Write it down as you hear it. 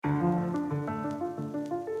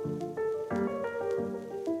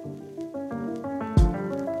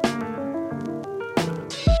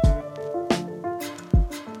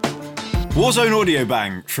Warzone Audio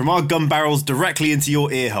Bang, from our gun barrels directly into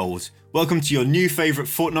your ear holes. Welcome to your new favourite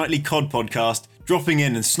fortnightly COD podcast, dropping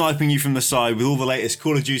in and sniping you from the side with all the latest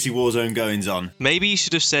Call of Duty Warzone goings on. Maybe you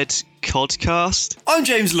should have said Codcast. I'm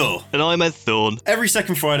James Law. And I'm Ed Thorne. Every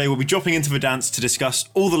second Friday we'll be dropping into Verdansk to discuss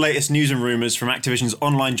all the latest news and rumours from Activision's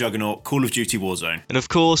online juggernaut, Call of Duty Warzone. And of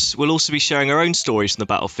course, we'll also be sharing our own stories from the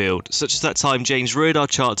battlefield, such as that time James ruined our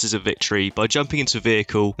chances of victory by jumping into a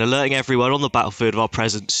vehicle and alerting everyone on the battlefield of our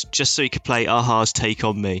presence just so he could play Aha's Take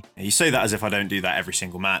On Me. You say that as if I don't do that every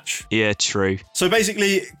single match. Yeah, true. So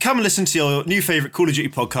basically, come and listen to your new favourite Call of Duty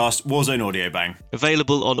podcast, Warzone Audio Bang.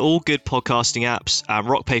 Available on all good podcasting apps and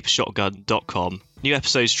rockpapershotgun.com. New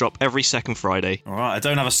episodes drop every second Friday. Alright, I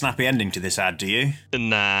don't have a snappy ending to this ad, do you?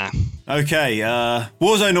 Nah. Okay,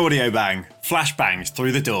 Warzone Audio Bang. Flashbangs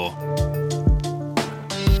through the door.